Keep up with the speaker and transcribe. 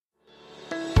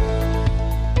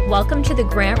Welcome to the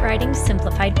Grant Writing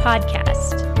Simplified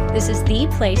podcast. This is the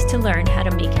place to learn how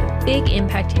to make a big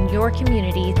impact in your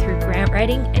community through grant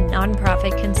writing and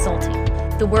nonprofit consulting.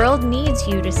 The world needs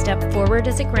you to step forward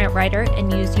as a grant writer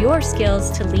and use your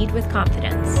skills to lead with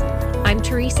confidence. I'm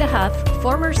Teresa Huff,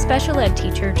 former special ed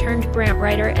teacher turned grant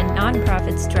writer and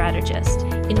nonprofit strategist.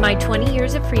 In my 20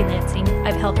 years of freelancing,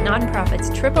 I've helped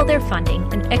nonprofits triple their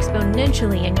funding and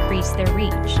exponentially increase their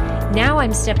reach. Now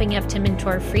I'm stepping up to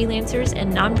mentor freelancers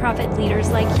and nonprofit leaders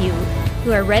like you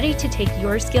who are ready to take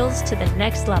your skills to the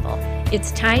next level.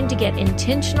 It's time to get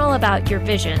intentional about your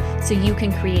vision so you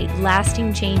can create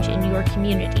lasting change in your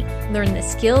community. Learn the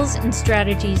skills and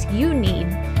strategies you need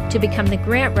to become the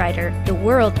grant writer the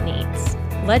world needs.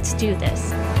 Let's do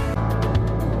this.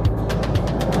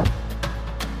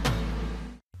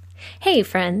 Hey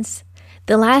friends!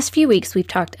 The last few weeks we've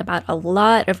talked about a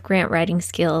lot of grant writing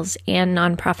skills and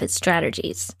nonprofit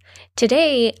strategies.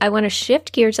 Today, I want to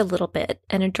shift gears a little bit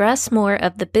and address more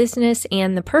of the business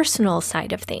and the personal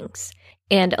side of things.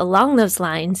 And along those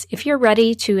lines, if you're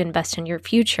ready to invest in your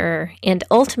future and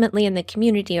ultimately in the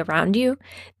community around you,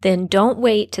 then don't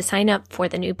wait to sign up for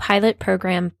the new pilot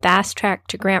program, Fast Track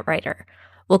to Grant Writer.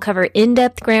 We'll cover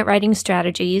in-depth grant writing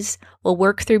strategies, we'll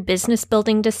work through business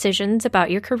building decisions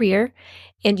about your career,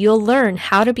 and you'll learn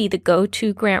how to be the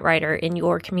go-to grant writer in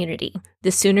your community.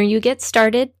 The sooner you get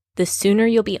started, the sooner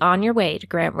you'll be on your way to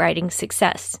grant writing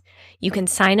success. You can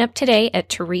sign up today at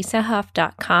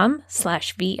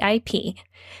teresahuff.com/VIP.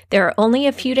 There are only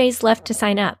a few days left to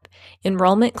sign up.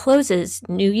 Enrollment closes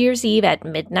New Year's Eve at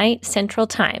midnight Central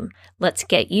Time. Let's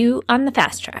get you on the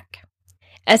fast track.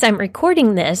 As I'm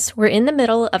recording this, we're in the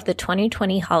middle of the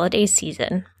 2020 holiday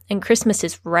season, and Christmas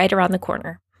is right around the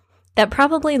corner. That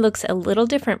probably looks a little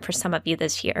different for some of you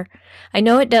this year. I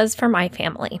know it does for my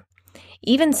family.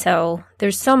 Even so,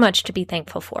 there's so much to be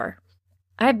thankful for.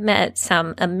 I've met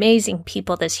some amazing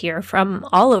people this year from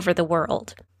all over the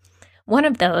world. One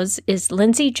of those is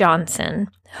Lindsay Johnson,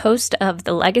 host of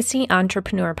the Legacy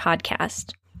Entrepreneur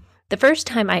podcast. The first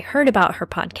time I heard about her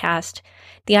podcast,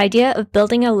 the idea of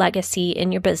building a legacy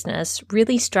in your business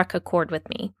really struck a chord with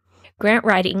me. Grant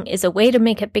writing is a way to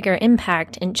make a bigger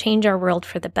impact and change our world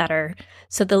for the better,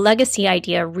 so the legacy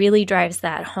idea really drives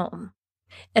that home.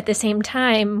 At the same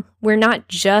time, we're not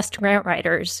just grant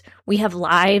writers. We have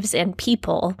lives and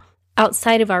people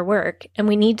outside of our work, and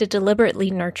we need to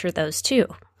deliberately nurture those too.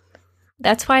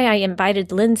 That's why I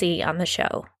invited Lindsay on the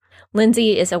show.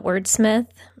 Lindsay is a wordsmith,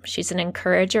 she's an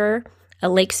encourager, a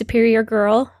Lake Superior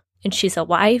girl, and she's a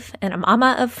wife and a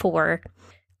mama of 4.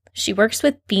 She works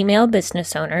with female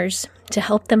business owners to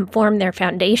help them form their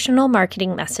foundational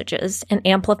marketing messages and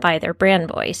amplify their brand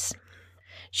voice.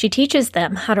 She teaches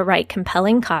them how to write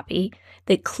compelling copy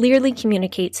that clearly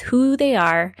communicates who they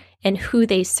are and who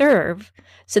they serve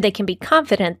so they can be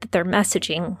confident that their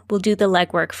messaging will do the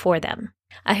legwork for them.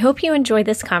 I hope you enjoy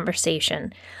this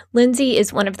conversation. Lindsay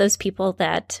is one of those people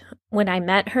that when I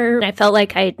met her, I felt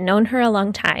like I had known her a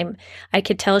long time. I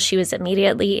could tell she was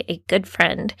immediately a good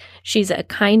friend. She's a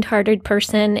kind-hearted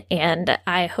person, and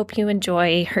I hope you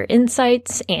enjoy her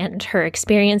insights and her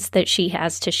experience that she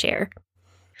has to share.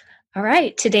 All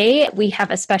right. Today we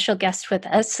have a special guest with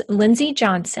us, Lindsay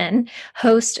Johnson,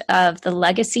 host of the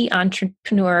Legacy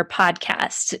Entrepreneur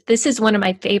podcast. This is one of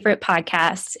my favorite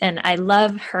podcasts, and I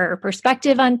love her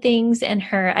perspective on things and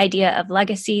her idea of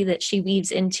legacy that she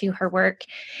weaves into her work.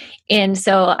 And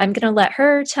so I'm going to let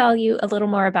her tell you a little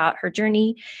more about her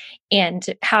journey and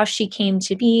how she came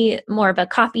to be more of a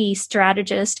copy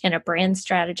strategist and a brand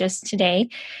strategist today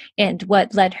and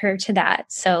what led her to that.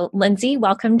 So Lindsay,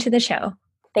 welcome to the show.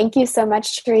 Thank you so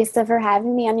much, Teresa, for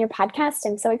having me on your podcast.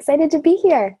 I'm so excited to be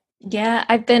here. Yeah,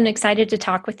 I've been excited to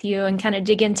talk with you and kind of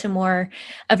dig into more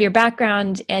of your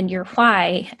background and your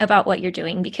why about what you're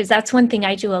doing, because that's one thing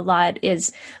I do a lot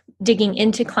is digging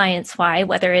into clients' why,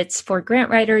 whether it's for grant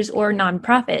writers or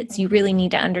nonprofits. You really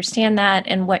need to understand that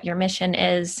and what your mission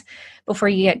is before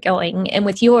you get going. And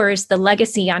with yours, the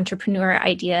legacy entrepreneur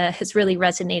idea has really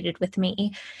resonated with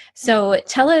me. So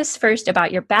tell us first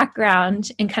about your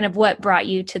background and kind of what brought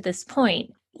you to this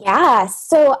point. Yeah,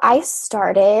 so I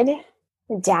started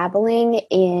dabbling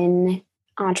in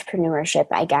entrepreneurship,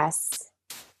 I guess.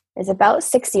 It was about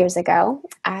 6 years ago.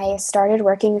 I started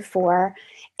working for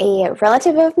a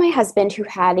relative of my husband who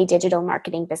had a digital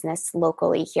marketing business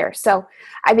locally here. So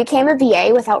I became a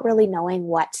VA without really knowing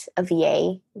what a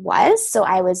VA was. So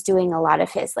I was doing a lot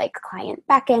of his client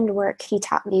backend work. He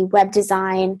taught me web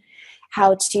design,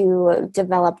 how to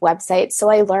develop websites. So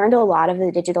I learned a lot of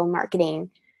the digital marketing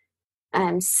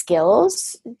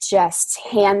skills, just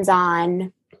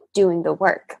hands-on doing the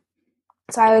work.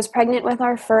 So I was pregnant with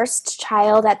our first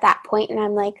child at that point, and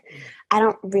I'm like, I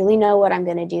don't really know what I'm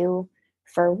going to do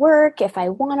for work, if I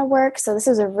want to work. So this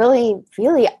is a really,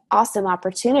 really awesome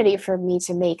opportunity for me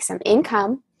to make some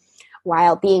income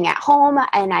while being at home,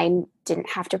 and I didn't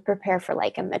have to prepare for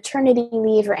like a maternity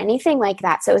leave or anything like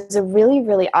that. So it was a really,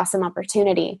 really awesome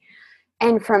opportunity.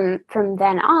 And from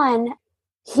then on,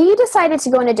 he decided to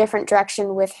go in a different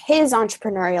direction with his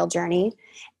entrepreneurial journey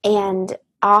and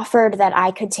offered that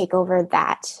I could take over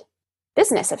that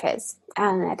business of his.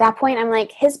 At that point, I'm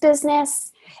like, his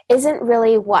business isn't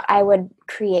really what I would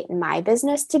create my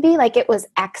business to be. Like, it was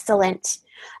excellent.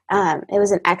 It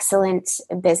was an excellent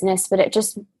business, but it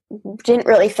just didn't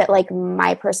really fit like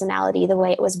my personality, the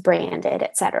way it was branded,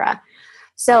 etc.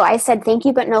 So I said, thank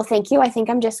you, but no thank you. I think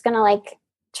I'm just going to like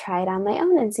try it on my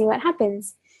own and see what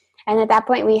happens. And at that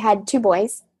point, we had 2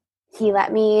 boys. He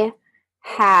let me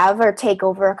have or take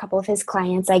over a couple of his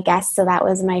clients, I guess. So that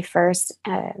was my first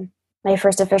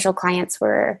official clients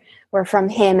were from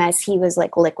him, as he was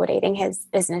like liquidating his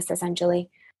business essentially.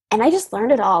 And I just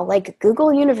learned it all, like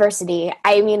Google University.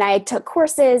 I mean, I took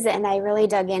courses and I really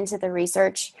dug into the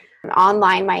research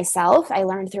online myself. I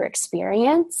learned through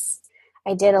experience.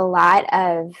 I did a lot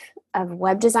of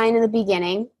web design in the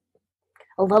beginning,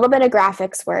 a little bit of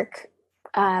graphics work.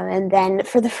 And then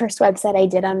for the first website I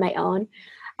did on my own,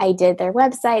 I did their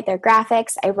website, their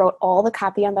graphics. I wrote all the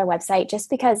copy on their website just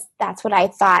because that's what I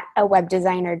thought a web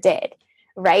designer did,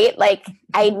 right? Like,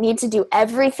 I need to do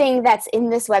everything that's in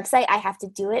this website. I have to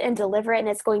do it and deliver it, and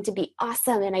it's going to be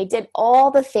awesome. And I did all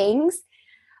the things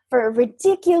for a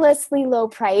ridiculously low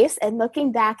price. And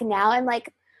looking back now, I'm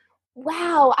like,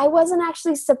 wow, I wasn't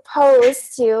actually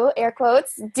supposed to, air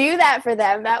quotes, do that for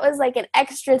them. That was like an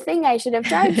extra thing I should have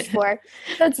charged for.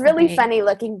 So it's really funny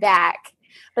looking back.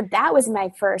 But that was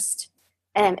my first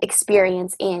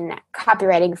experience in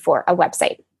copywriting for a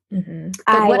website. Mm-hmm.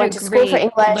 I went to school for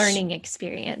English. Learning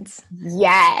experience.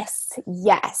 Yes,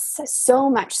 so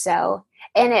much so.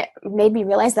 And it made me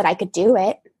realize that I could do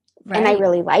it. Right. And I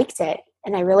really liked it.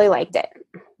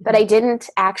 But I didn't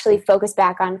actually focus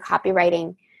back on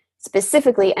copywriting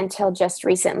specifically until just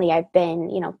recently. I've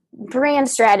been, brand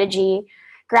strategy,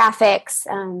 graphics,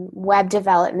 web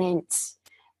development,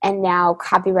 and now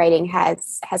copywriting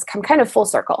has come kind of full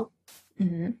circle.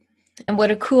 Mm-hmm. And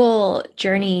what a cool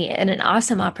journey and an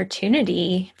awesome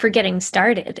opportunity for getting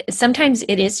started. Sometimes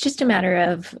it is just a matter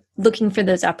of looking for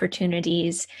those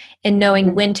opportunities and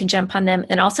knowing when to jump on them,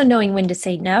 and also knowing when to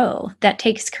say no. That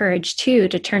takes courage too,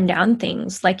 to turn down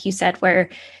things, like you said, where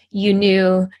you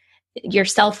knew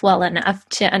yourself well enough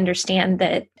to understand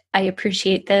that I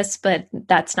appreciate this, but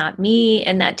that's not me.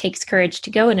 And that takes courage to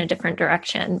go in a different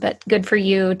direction. But good for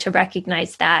you to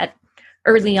recognize that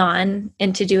early on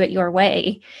and to do it your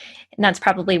way. And that's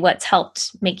probably what's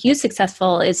helped make you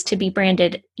successful, is to be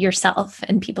branded yourself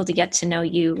and people to get to know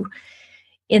you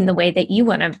in the way that you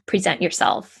want to present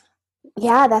yourself.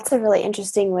 Yeah, that's a really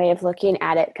interesting way of looking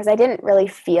at it, because I didn't really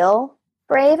feel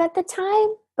brave at the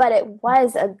time, but it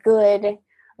was a good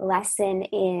lesson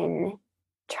in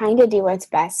trying to do what's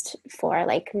best for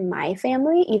like my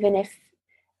family, even if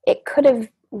it could have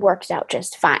worked out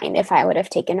just fine. If I would have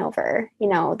taken over,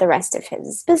 the rest of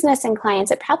his business and clients,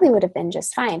 it probably would have been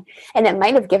just fine. And it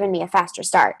might have given me a faster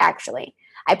start, actually.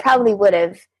 I probably would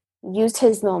have used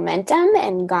his momentum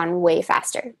and gone way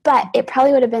faster, but it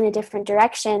probably would have been a different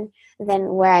direction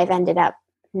than where I've ended up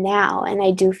now. And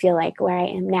I do feel like where I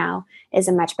am now is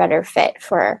a much better fit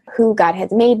for who God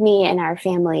has made me and our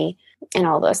family and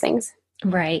all those things.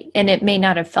 Right. And it may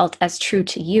not have felt as true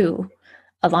to you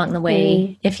along the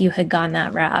way if you had gone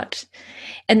that route.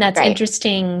 And that's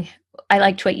interesting. I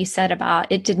liked what you said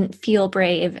about it didn't feel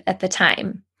brave at the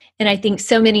time. And I think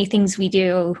so many things we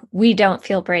do, we don't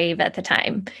feel brave at the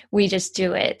time. We just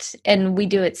do it. And we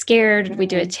do it scared. We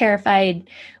do it terrified.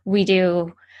 We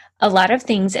do a lot of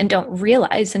things and don't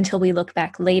realize until we look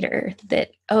back later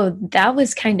that, oh, that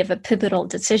was kind of a pivotal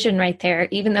decision right there.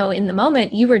 Even though in the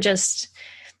moment you were just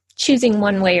choosing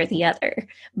one way or the other.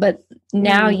 But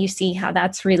now you see how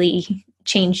that's really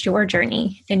changed your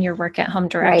journey in your work at home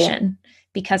direction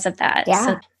because of that.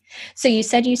 Yeah. So you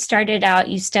said you started out,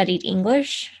 you studied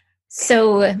English.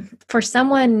 So for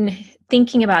someone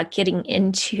thinking about getting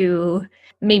into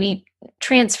maybe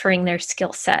transferring their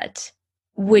skill set,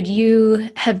 would you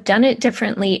have done it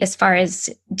differently as far as,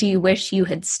 do you wish you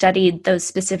had studied those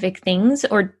specific things,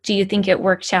 or do you think it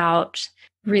worked out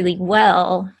really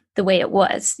well the way it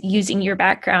was, using your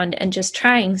background and just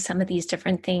trying some of these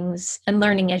different things and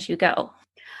learning as you go?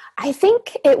 I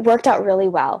think it worked out really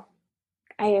well.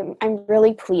 I'm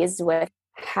really pleased with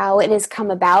how it has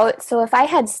come about. So if I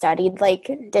had studied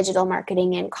like digital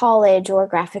marketing in college or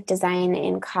graphic design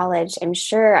in college, I'm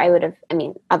sure I would have, I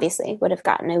mean, obviously would have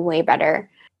gotten a way better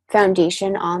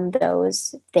foundation on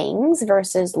those things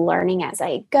versus learning as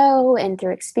I go and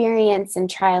through experience and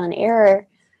trial and error.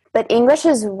 But English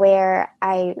is where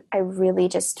I really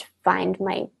just find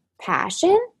my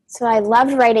passion. So I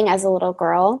loved writing as a little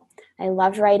girl. I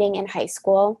loved writing in high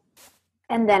school.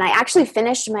 And then I actually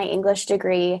finished my English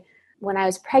degree when I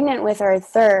was pregnant with our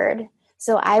third.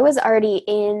 So I was already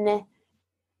in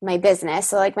my business.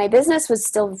 So like my business was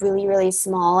still really, really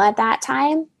small at that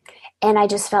time. And I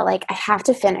just felt like I have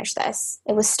to finish this.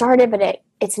 It was started, but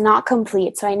it's not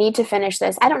complete. So I need to finish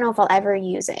this. I don't know if I'll ever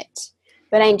use it,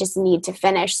 but I just need to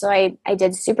finish. So I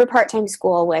did super part-time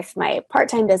school with my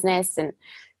part-time business and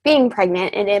being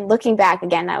pregnant. And then looking back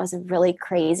again, that was a really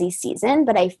crazy season,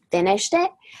 but I finished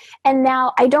it. And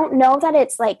now I don't know that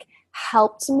it's like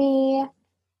helped me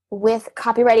with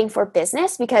copywriting for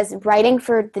business, because writing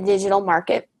for the digital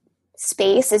market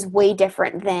space is way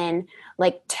different than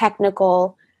like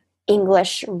technical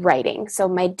English writing. So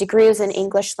my degree was in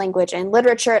English language and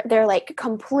literature. They're like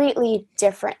completely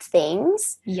different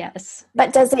things. Yes.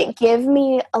 But does it give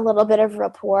me a little bit of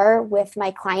rapport with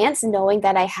my clients knowing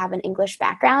that I have an English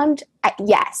background?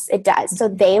 Yes, it does. So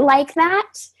they like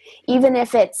that, even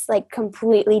if it's like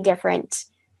completely different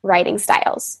writing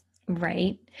styles.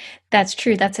 Right. That's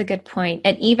true. That's a good point.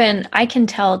 And even I can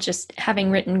tell, just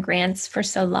having written grants for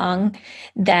so long,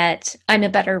 that I'm a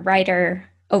better writer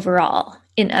overall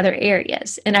in other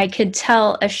areas. And I could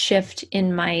tell a shift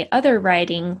in my other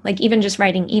writing, like even just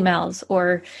writing emails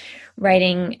or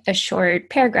writing a short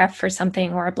paragraph for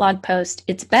something or a blog post.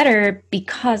 It's better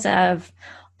because of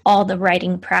all the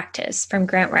writing practice from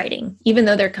grant writing, even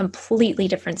though they're completely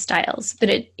different styles. But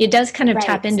it does kind of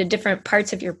tap into different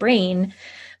parts of your brain,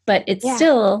 but it's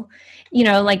still, you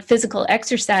know, like physical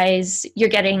exercise, you're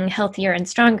getting healthier and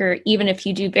stronger. Even if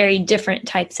you do very different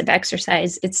types of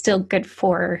exercise, it's still good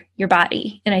for your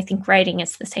body. And I think writing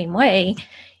is the same way.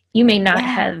 You may not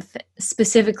have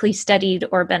specifically studied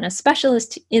or been a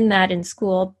specialist in that in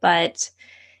school, but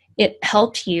it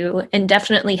helped you, and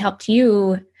definitely helped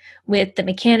you with the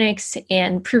mechanics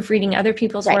and proofreading other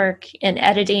people's work and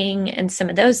editing and some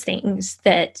of those things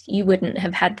that you wouldn't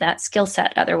have had that skill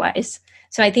set otherwise.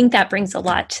 So I think that brings a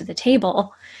lot to the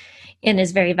table and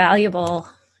is very valuable,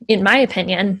 in my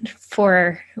opinion,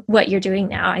 for what you're doing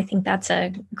now. I think that's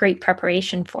a great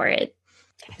preparation for it.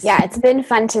 Yeah, it's been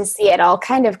fun to see it all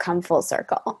kind of come full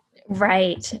circle.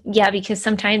 Right. Yeah, because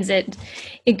sometimes it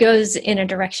goes in a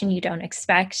direction you don't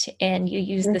expect, and you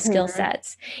use the skill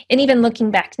sets. And even looking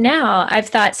back now, I've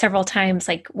thought several times,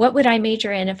 like, what would I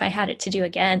major in if I had it to do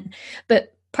again?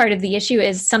 But part of the issue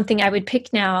is something I would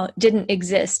pick now didn't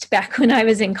exist back when I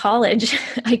was in college.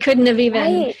 I couldn't have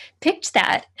even picked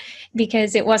that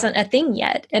because it wasn't a thing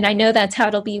yet. And I know that's how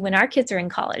it'll be when our kids are in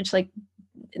college. Like,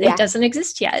 it doesn't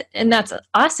exist yet. And that's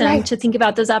awesome to think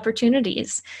about those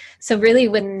opportunities. So really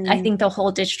with, I think, the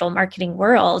whole digital marketing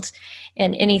world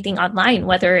and anything online,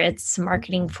 whether it's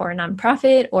marketing for a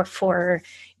nonprofit or for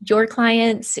your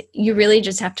clients, you really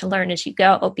just have to learn as you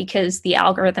go, because the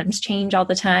algorithms change all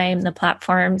the time, the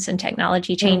platforms and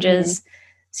technology changes.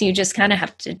 So you just kind of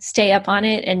have to stay up on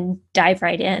it and dive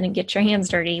right in and get your hands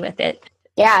dirty with it.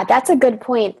 Yeah, that's a good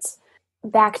point.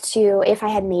 Back to if I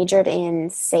had majored in,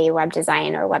 say, web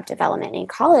design or web development in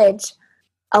college,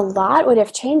 a lot would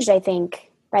have changed, I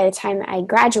think, by the time I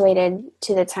graduated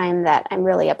to the time that I'm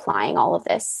really applying all of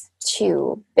this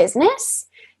to business.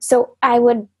 So I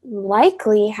would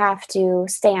likely have to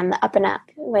stay on the up and up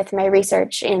with my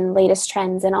research in latest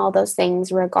trends and all those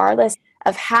things, regardless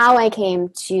of how I came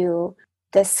to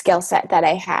the skill set that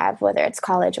I have, whether it's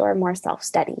college or more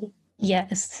self-study.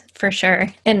 Yes, for sure.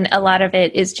 And a lot of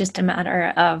it is just a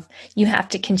matter of you have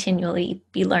to continually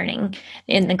be learning.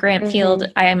 In the grant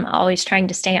field, I am always trying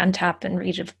to stay on top and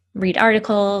read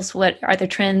articles. What are the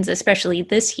trends, especially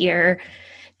this year?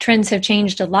 Trends have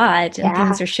changed a lot, and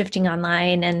things are shifting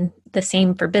online, and the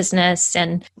same for business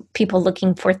and people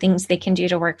looking for things they can do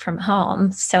to work from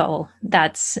home. So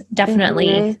that's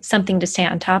definitely something to stay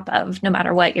on top of, no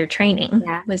matter what your training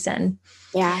was in.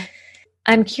 Yeah.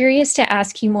 I'm curious to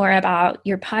ask you more about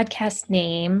your podcast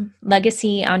name,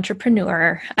 Legacy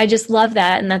Entrepreneur. I just love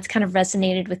that, and that's kind of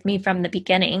resonated with me from the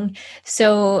beginning.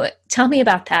 So tell me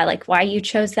about that, like why you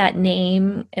chose that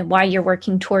name and why you're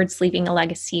working towards leaving a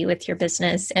legacy with your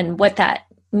business and what that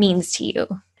means to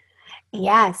you.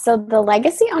 Yeah, so the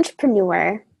Legacy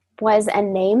Entrepreneur, was a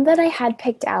name that I had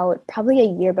picked out probably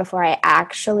a year before I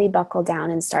actually buckled down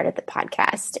and started the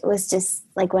podcast. It was just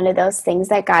like one of those things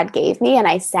that God gave me and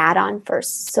I sat on for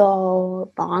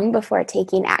so long before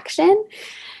taking action.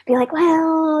 Be like,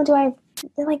 well,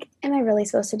 am I really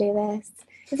supposed to do this?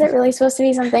 Is it really supposed to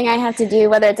be something I have to do,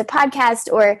 whether it's a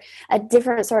podcast or a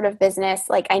different sort of business?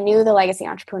 Like, I knew the Legacy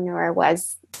Entrepreneur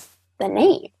was the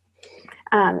name.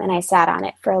 And I sat on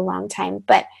it for a long time.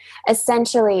 But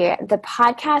essentially, the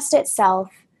podcast itself,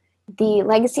 the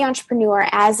Legacy Entrepreneur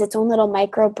as its own little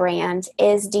micro brand,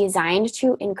 is designed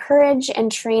to encourage and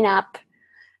train up,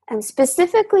 and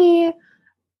specifically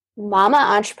mama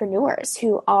entrepreneurs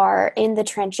who are in the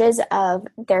trenches of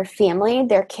their family,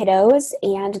 their kiddos,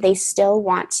 and they still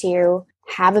want to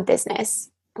have a business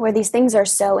where these things are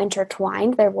so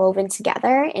intertwined, they're woven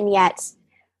together, and yet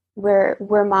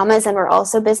we're mamas and we're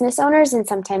also business owners, and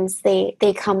sometimes they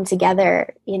come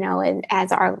together, and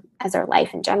as our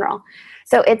life in general.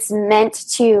 So it's meant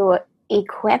to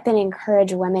equip and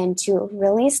encourage women to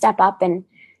really step up and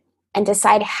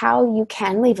decide how you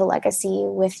can leave a legacy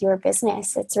with your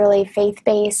business. It's really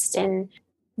faith-based and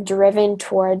driven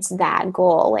towards that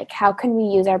goal. Like, how can we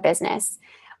use our business,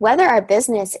 whether our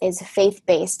business is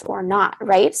faith-based or not,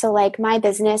 right? So like, my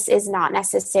business is not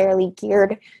necessarily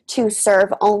geared to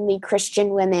serve only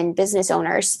Christian women business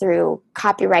owners through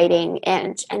copywriting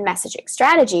and messaging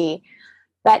strategy,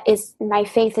 but my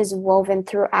faith is woven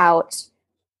throughout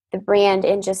the brand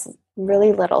in just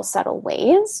really little subtle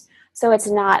ways. So it's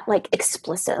not like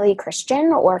explicitly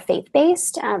Christian or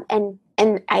faith-based. And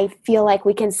I feel like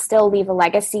we can still leave a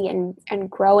legacy and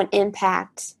grow an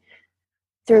impact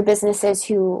through businesses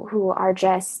who are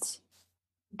just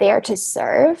there to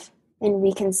serve. And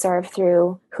we can serve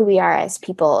through who we are as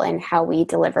people and how we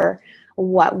deliver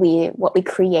what we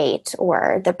create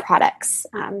or the products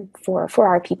for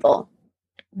our people.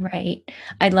 Right.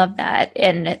 I love that.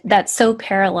 And that's so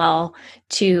parallel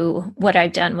to what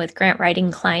I've done with grant writing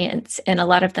clients. And a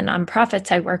lot of the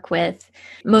nonprofits I work with,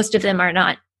 most of them are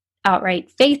not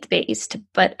outright faith-based,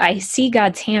 but I see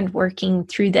God's hand working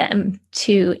through them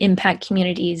to impact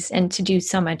communities and to do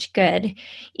so much good.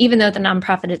 Even though the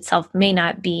nonprofit itself may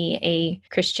not be a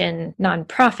Christian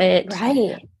nonprofit,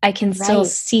 right. I can still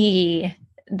see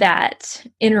that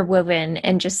interwoven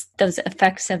and just those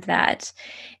effects of that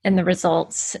and the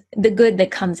results, the good that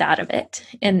comes out of it,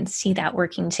 and see that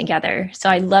working together. So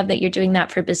I love that you're doing that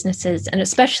for businesses and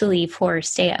especially for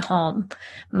stay-at-home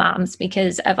moms,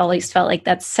 because I've always felt like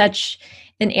that's such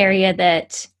an area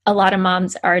that a lot of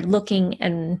moms are looking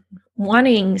and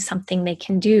wanting something they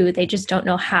can do. They just don't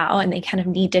know how, and they kind of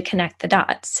need to connect the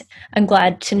dots. I'm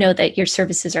glad to know that your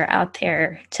services are out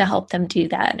there to help them do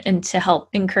that and to help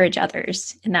encourage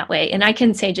others in that way. And I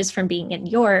can say, just from being in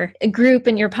your group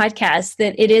and your podcast,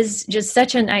 that it is just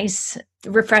such a nice,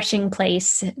 refreshing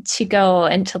place to go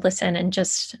and to listen and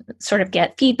just sort of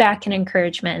get feedback and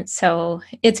encouragement. So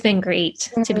it's been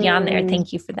great to be on there.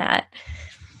 Thank you for that.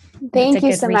 Thank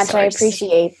you so much. I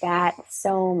appreciate that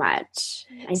so much.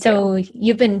 So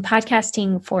you've been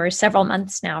podcasting for several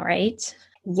months now, right?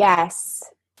 Yes.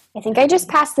 I think I just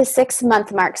passed the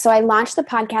 6-month mark. So I launched the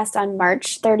podcast on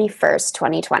March 31st,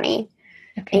 2020.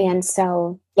 Okay. And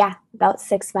so, yeah, about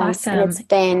 6 months. Awesome.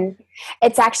 And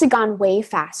it's actually gone way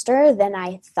faster than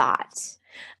I thought.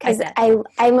 Because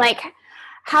I'm like,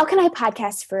 how can I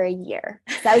podcast for a year?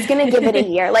 So I was going to give it a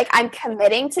year. Like, I'm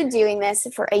committing to doing this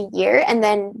for a year and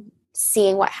then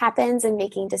seeing what happens and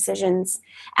making decisions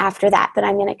after that. But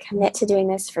I'm going to commit to doing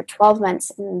this for 12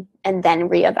 months and then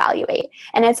reevaluate.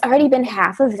 And it's already been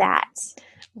half of that.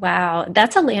 Wow.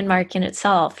 That's a landmark in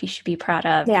itself. You should be proud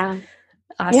of. Yeah.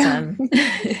 Awesome.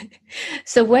 Yeah.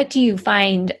 So what do you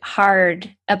find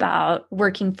hard about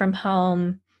working from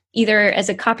home, either as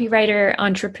a copywriter,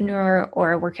 entrepreneur,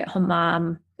 or a work-at-home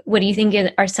mom? What do you think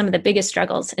are some of the biggest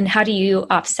struggles, and how do you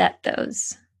offset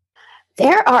those?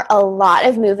 There are a lot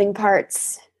of moving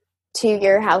parts to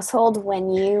your household when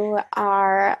you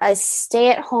are a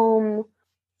stay-at-home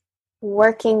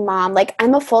working mom. Like,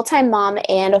 I'm a full-time mom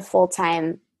and a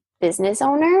full-time business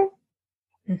owner.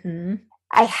 Mm-hmm.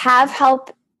 I have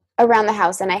help around the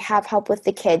house and I have help with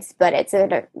the kids, but it's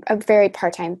at a very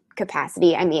part-time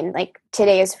capacity. I mean, like,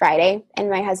 today is Friday and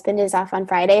my husband is off on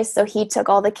Fridays. So he took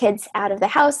all the kids out of the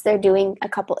house. They're doing a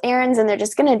couple errands and they're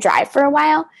just going to drive for a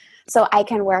while so I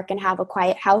can work and have a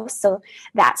quiet house. So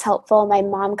that's helpful. My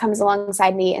mom comes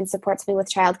alongside me and supports me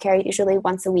with childcare usually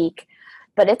once a week,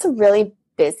 but it's a really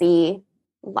busy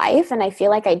life and I feel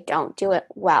like I don't do it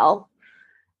well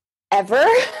ever.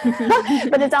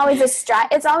 But it's always a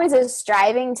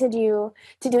striving to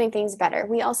doing things better.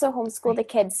 We also homeschool the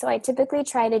kids, so I typically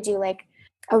try to do like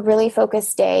a really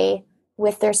focused day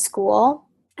with their school.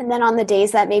 And then on the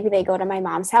days that maybe they go to my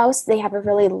mom's house, they have a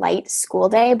really light school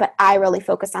day, but I really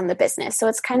focus on the business. So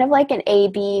it's kind of like an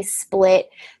A-B split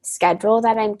schedule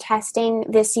that I'm testing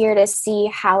this year to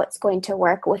see how it's going to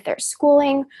work with their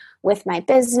schooling, with my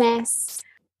business.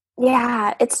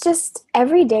 Yeah, it's just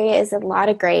every day is a lot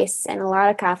of grace and a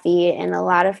lot of coffee and a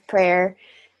lot of prayer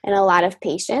and a lot of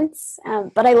patience.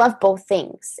 But I love both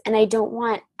things. And I don't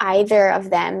want either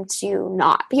of them to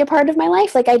not be a part of my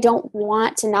life. Like, I don't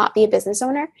want to not be a business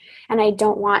owner, and I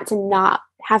don't want to not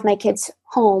have my kids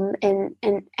home and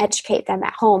educate them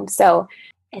at home. So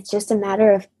it's just a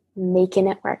matter of making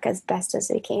it work as best as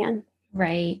we can.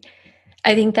 Right.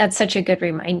 I think that's such a good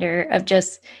reminder of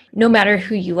just no matter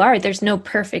who you are, there's no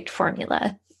perfect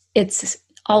formula. It's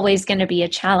always going to be a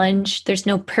challenge. There's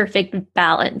no perfect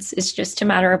balance. It's just a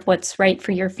matter of what's right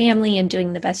for your family and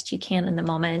doing the best you can in the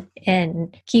moment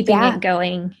and keeping it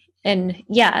going. And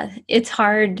yeah, it's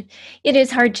hard. It is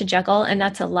hard to juggle, and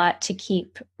that's a lot to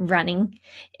keep running.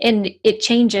 And it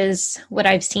changes what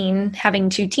I've seen having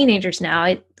two teenagers now.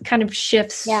 It kind of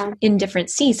shifts in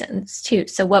different seasons too.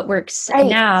 So what works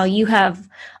now, you have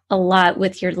a lot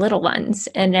with your little ones,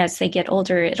 and as they get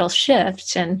older, it'll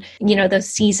shift, and those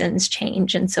seasons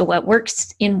change. And so what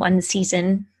works in one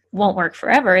season won't work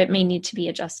forever. It may need to be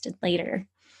adjusted later.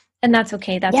 And that's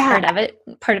okay. That's part of it,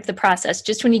 part of the process.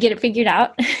 Just when you get it figured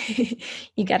out,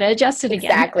 you got to adjust it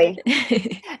again. Exactly.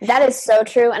 That is so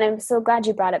true. And I'm so glad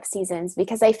you brought up seasons,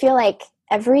 because I feel like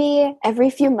every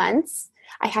few months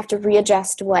I have to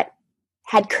readjust what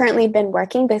had currently been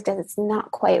working, because it's not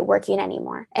quite working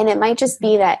anymore. And it might just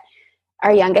be that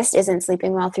our youngest isn't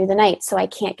sleeping well through the night, so I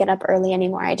can't get up early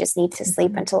anymore. I just need to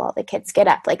sleep until all the kids get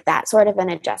up, like that sort of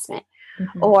an adjustment.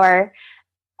 Or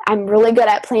I'm really good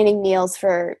at planning meals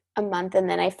for a month, and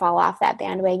then I fall off that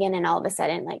bandwagon, and all of a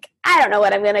sudden, like, I don't know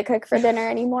what I'm going to cook for dinner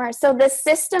anymore. So the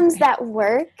systems that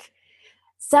work,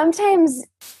 sometimes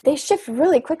they shift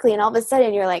really quickly, and all of a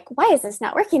sudden you're like, why is this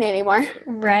not working anymore?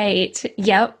 Right.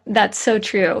 Yep. That's so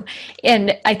true.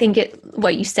 And I think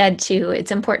what you said too,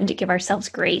 it's important to give ourselves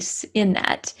grace in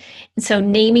that. And so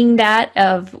naming that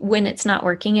of when it's not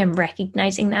working and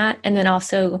recognizing that, and then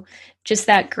also just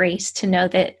that grace to know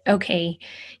that, okay,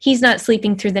 he's not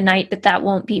sleeping through the night, but that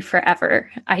won't be forever.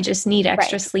 I just need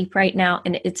extra sleep right now,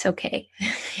 and it's okay.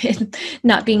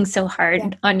 Not being so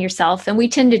hard on yourself. And we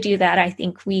tend to do that. I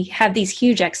think we have these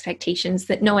huge expectations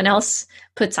that no one else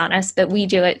puts on us, but we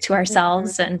do it to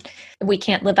ourselves, and we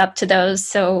can't live up to those.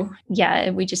 So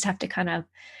yeah, we just have to kind of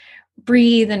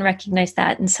breathe and recognize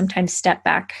that, and sometimes step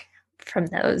back from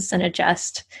those and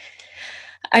adjust.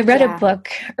 I read a book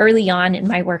early on in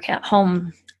my work at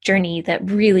home journey that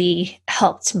really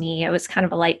helped me. It was kind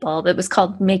of a light bulb. It was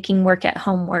called Making Work at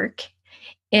Home Work.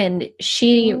 And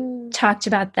she talked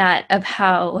about that, of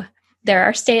how there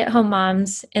are stay-at-home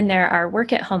moms and there are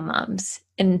work-at-home moms.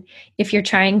 And if you're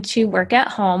trying to work at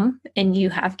home and you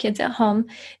have kids at home,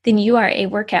 then you are a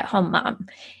work-at-home mom.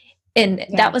 And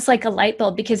that was like a light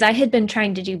bulb, because I had been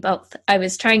trying to do both. I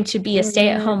was trying to be a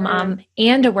stay-at-home mom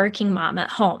and a working mom at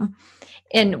home.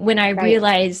 And when I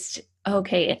realized,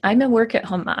 okay, I'm a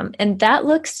work-at-home mom, and that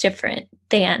looks different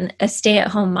than a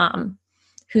stay-at-home mom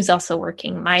who's also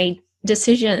working. My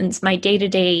decisions, my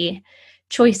day-to-day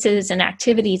choices and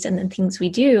activities and the things we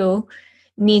do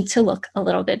need to look a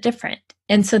little bit different.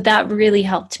 And so that really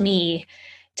helped me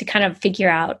to kind of figure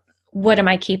out, what am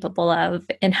I capable of,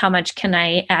 and how much can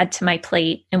I add to my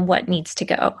plate, and what needs to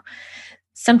go.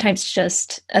 Sometimes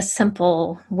just a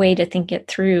simple way to think it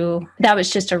through. That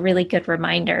was just a really good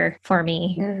reminder for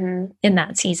me in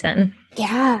that season.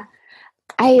 Yeah.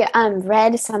 I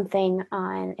read something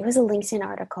it was a LinkedIn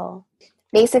article.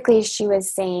 Basically, she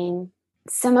was saying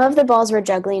some of the balls we're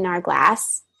juggling are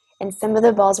glass, and some of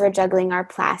the balls we're juggling are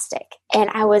plastic.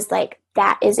 And I was like,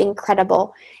 that is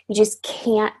incredible. You just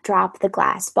can't drop the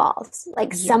glass balls.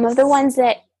 Like some of the ones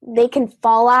that they can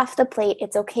fall off the plate,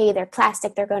 it's okay. They're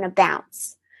plastic. They're going to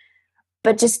bounce.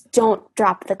 But just don't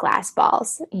drop the glass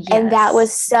balls. And that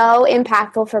was so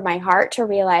impactful for my heart to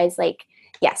realize, like,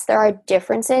 yes, there are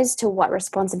differences to what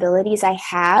responsibilities I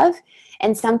have.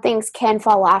 And some things can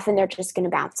fall off and they're just going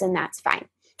to bounce, and that's fine.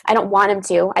 I don't want them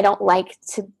to. I don't like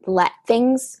to let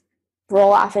things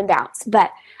roll off and bounce.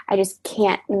 But I just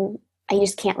can't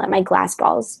let my glass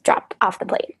balls drop off the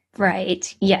plate.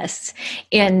 Right. Yes.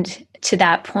 And to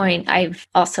that point, I've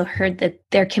also heard that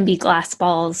there can be glass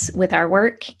balls with our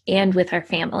work and with our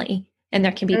family, and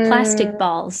there can be plastic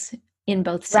balls in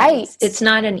both sides. Right. It's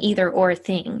not an either or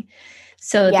thing.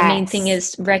 So the main thing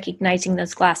is recognizing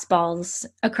those glass balls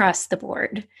across the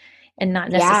board, and not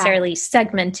necessarily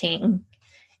segmenting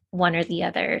one or the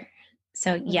other.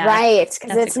 So yeah. Right,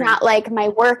 because it's not like my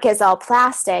work is all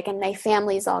plastic and my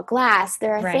family's all glass.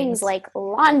 There are things like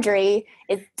laundry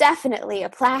is definitely a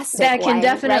plastic that can one,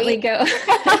 definitely right? go.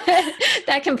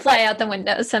 That can fly out the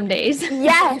window some days.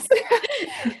 Yes.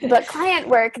 But client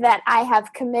work that I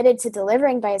have committed to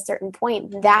delivering by a certain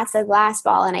point, that's a glass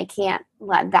ball, and I can't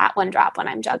let that one drop when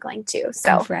I'm juggling too.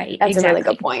 So that's a really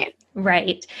good point.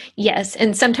 Right. Yes.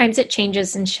 And sometimes it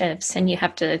changes and shifts, and you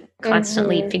have to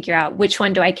constantly figure out which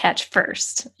one do I catch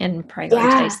first and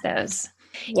prioritize those.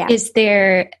 Yeah. Is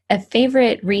there a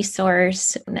favorite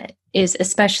resource that is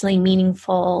especially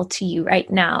meaningful to you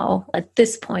right now at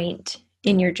this point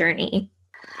in your journey?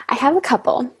 I have a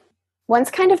couple. One's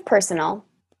kind of personal,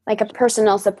 like a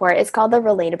personal support. It's called the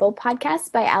Relatable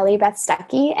Podcast by Allie Beth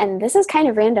Stuckey. And this is kind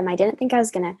of random. I didn't think I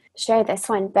was going to share this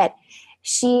one, but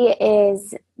she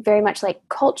is very much like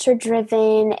culture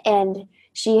driven, and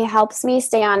she helps me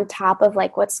stay on top of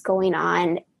like what's going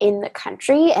on in the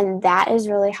country. And that is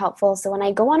really helpful. So when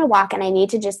I go on a walk and I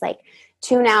need to just like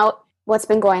tune out what's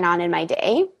been going on in my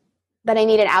day, but I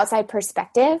need an outside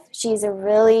perspective, she's a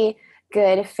really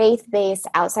good faith-based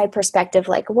outside perspective,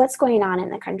 like what's going on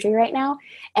in the country right now.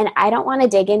 And I don't want to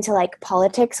dig into like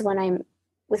politics when I'm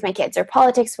with my kids or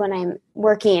politics when I'm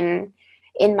working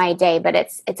in my day, but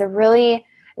it's a really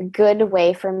good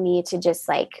way for me to just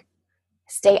like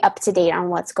stay up to date on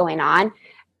what's going on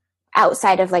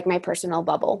outside of like my personal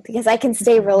bubble, because I can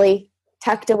stay really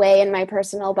tucked away in my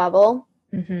personal bubble.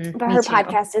 But her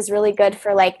podcast is really good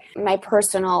for like my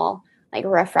personal like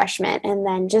refreshment. And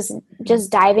then just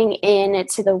diving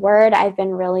into the word. I've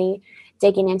been really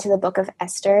digging into the book of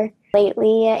Esther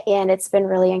lately, and it's been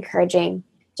really encouraging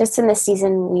just in the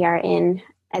season we are in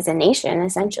as a nation,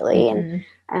 essentially. And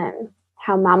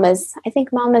how I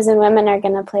think mamas and women are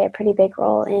going to play a pretty big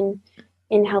role in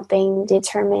helping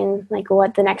determine like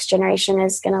what the next generation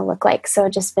is going to look like. So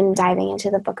just been diving into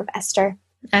the book of Esther.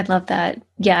 I love that.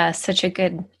 Yeah, such a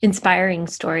good, inspiring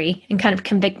story and kind of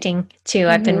convicting too.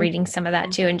 I've been reading some of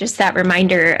that too. And just that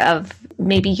reminder of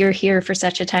maybe you're here for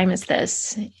such a time as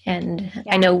this. And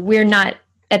I know we're not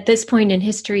at this point in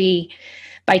history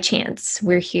by chance.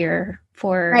 We're here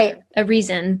for a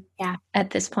reason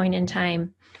at this point in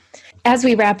time. As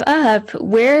we wrap up,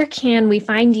 where can we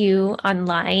find you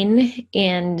online,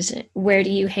 and where do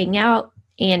you hang out?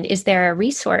 And is there a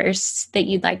resource that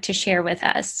you'd like to share with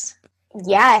us?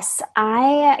 Yes,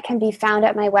 I can be found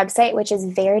at my website, which is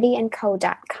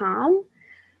verityandco.com.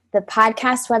 The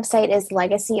podcast website is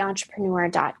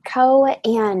legacyentrepreneur.co,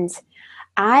 and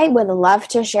I would love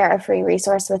to share a free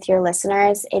resource with your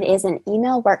listeners. It is an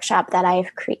email workshop that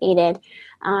I've created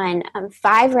on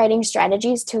 5 writing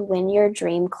strategies to win your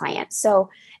dream client.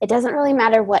 So it doesn't really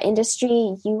matter what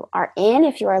industry you are in.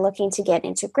 If you are looking to get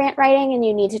into grant writing and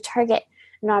you need to target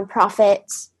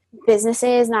nonprofit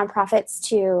businesses, nonprofits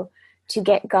to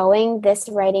get going, this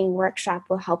writing workshop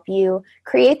will help you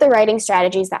create the writing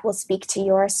strategies that will speak to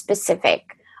your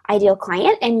specific ideal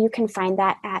client. And you can find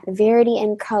that at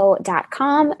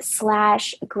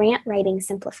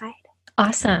verityandco.com/grantwritingsimplified.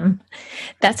 Awesome.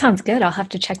 That sounds good. I'll have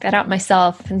to check that out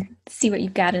myself and see what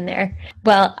you've got in there.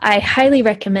 Well, I highly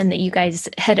recommend that you guys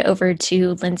head over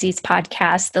to Lindsay's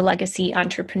podcast, The Legacy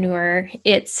Entrepreneur.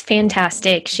 It's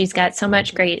fantastic. She's got so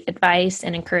much great advice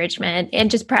and encouragement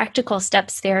and just practical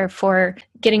steps there for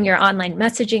getting your online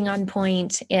messaging on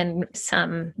point, and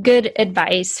some good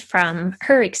advice from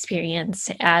her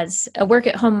experience as a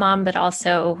work-at-home mom, but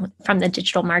also from the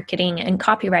digital marketing and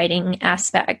copywriting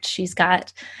aspect. She's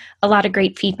got a lot of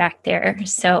great feedback there.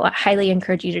 So I highly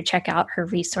encourage you to check out her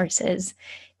resources.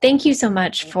 Thank you so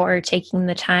much for taking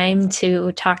the time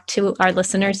to talk to our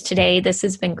listeners today. This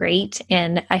has been great,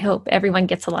 and I hope everyone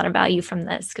gets a lot of value from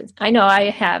this, because I know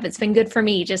I have. It's been good for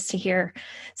me just to hear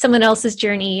someone else's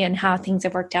journey and how things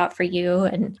have worked out for you,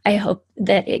 and I hope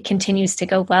that it continues to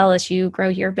go well as you grow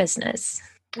your business.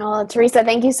 Oh, Teresa,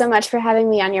 thank you so much for having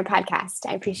me on your podcast.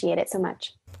 I appreciate it so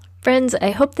much. Friends, I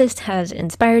hope this has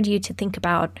inspired you to think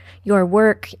about your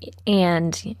work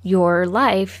and your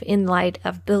life in light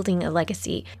of building a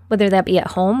legacy, whether that be at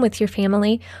home with your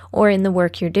family or in the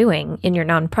work you're doing in your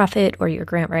nonprofit or your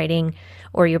grant writing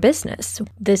or your business.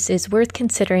 This is worth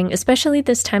considering, especially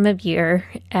this time of year,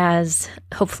 as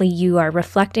hopefully you are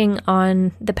reflecting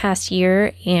on the past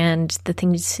year and the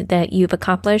things that you've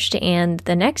accomplished, and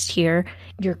the next year,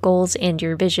 your goals and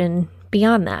your vision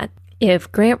beyond that. If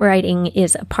grant writing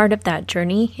is a part of that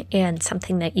journey and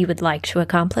something that you would like to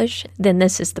accomplish, then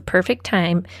this is the perfect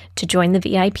time to join the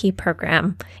VIP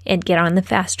program and get on the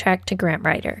fast track to grant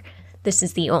writer. This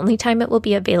is the only time it will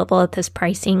be available at this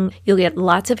pricing. You'll get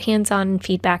lots of hands-on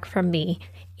feedback from me,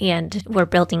 and we're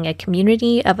building a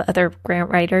community of other grant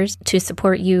writers to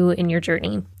support you in your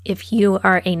journey. If you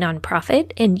are a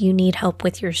nonprofit and you need help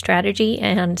with your strategy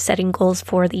and setting goals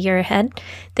for the year ahead,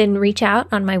 then reach out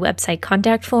on my website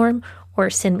contact form or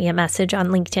send me a message on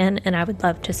LinkedIn, and I would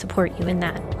love to support you in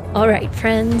that. All right,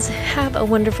 friends, have a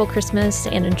wonderful Christmas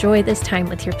and enjoy this time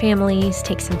with your families.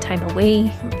 Take some time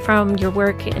away from your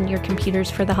work and your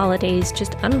computers for the holidays.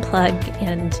 Just unplug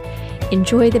and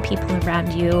enjoy the people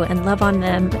around you and love on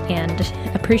them and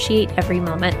appreciate every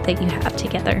moment that you have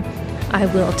together. I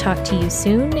will talk to you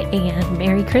soon, and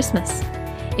Merry Christmas.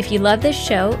 If you love this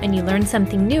show and you learned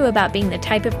something new about being the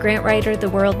type of grant writer the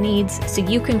world needs so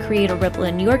you can create a ripple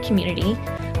in your community,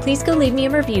 please go leave me a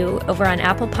review over on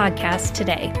Apple Podcasts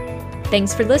today.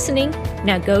 Thanks for listening.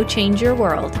 Now go change your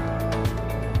world.